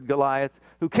here with Goliath,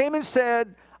 who came and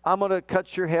said, I'm going to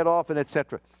cut your head off, and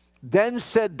etc. Then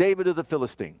said David to the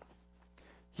Philistine,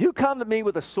 you come to me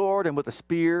with a sword and with a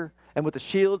spear and with a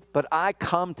shield, but I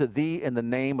come to thee in the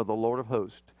name of the Lord of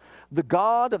hosts, the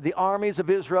God of the armies of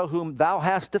Israel, whom thou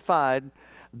hast defied.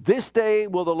 This day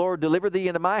will the Lord deliver thee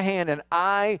into my hand, and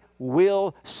I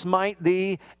will smite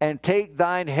thee and take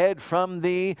thine head from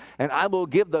thee, and I will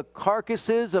give the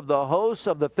carcasses of the hosts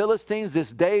of the Philistines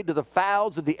this day to the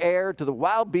fowls of the air, to the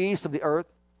wild beasts of the earth,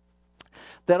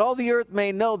 that all the earth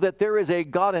may know that there is a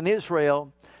God in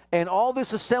Israel. And all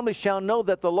this assembly shall know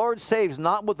that the Lord saves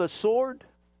not with a sword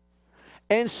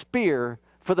and spear,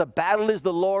 For the battle is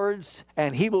the Lord's,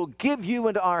 and he will give you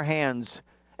into our hands.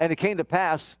 And it came to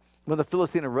pass, when the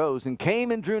Philistine arose and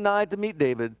came and drew nigh to meet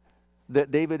David,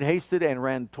 that David hasted and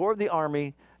ran toward the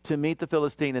army to meet the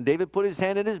Philistine. And David put his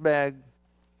hand in his bag,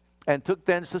 and took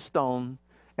thence a stone,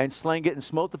 and slang it, and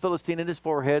smote the Philistine in his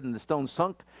forehead, and the stone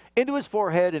sunk into his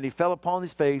forehead, and he fell upon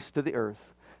his face to the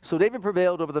earth. So David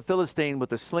prevailed over the Philistine with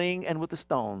the sling and with the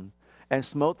stone, and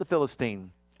smote the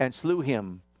Philistine, and slew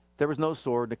him. There was no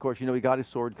sword. And of course, you know, he got his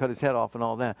sword, cut his head off, and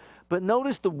all that. But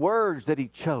notice the words that he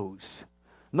chose.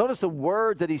 Notice the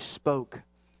word that he spoke.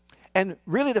 And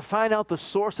really, to find out the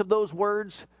source of those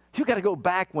words, you got to go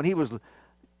back when he was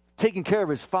taking care of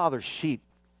his father's sheep.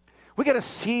 We got to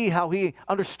see how he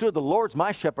understood the Lord's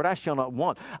my shepherd, I shall not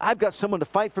want. I've got someone to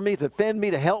fight for me, to defend me,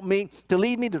 to help me, to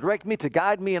lead me, to direct me, to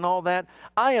guide me, and all that.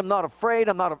 I am not afraid.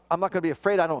 I'm not going to be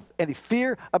afraid. I don't have any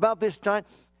fear about this giant.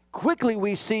 Quickly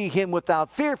we see him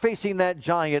without fear facing that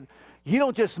giant. You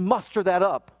don't just muster that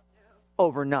up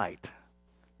overnight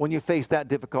when you face that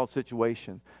difficult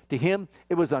situation. To him,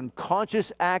 it was an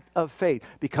unconscious act of faith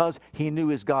because he knew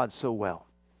his God so well.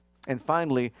 And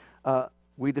finally,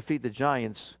 we defeat the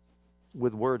giants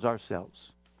with words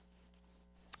ourselves.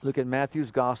 Look at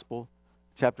Matthew's Gospel,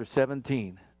 chapter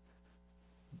 17.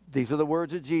 These are the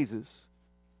words of Jesus.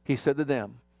 He said to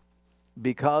them,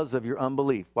 because of your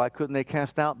unbelief. Why couldn't they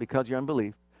cast out? Because of your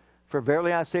unbelief. For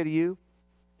verily I say to you,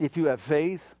 if you have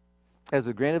faith as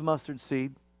a grain of mustard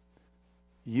seed,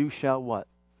 you shall what?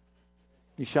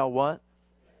 You shall what?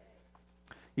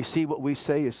 You see, what we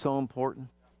say is so important.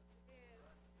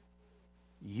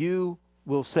 You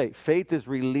will say. Faith is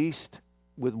released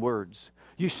with words.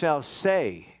 You shall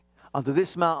say unto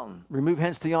this mountain, remove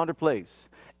hence to yonder place,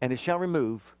 and it shall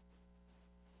remove,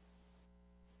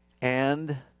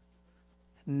 and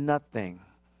nothing.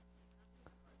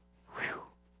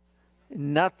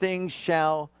 Nothing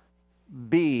shall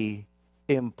be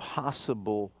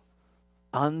impossible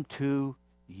unto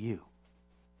you.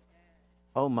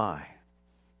 Oh my.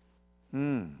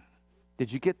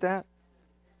 Did you get that?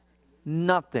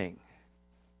 Nothing.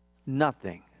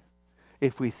 Nothing.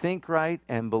 If we think right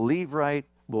and believe right,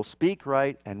 we'll speak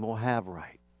right and we'll have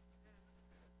right.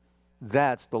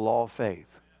 That's the law of faith.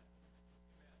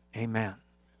 Amen.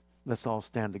 Let's all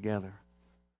stand together.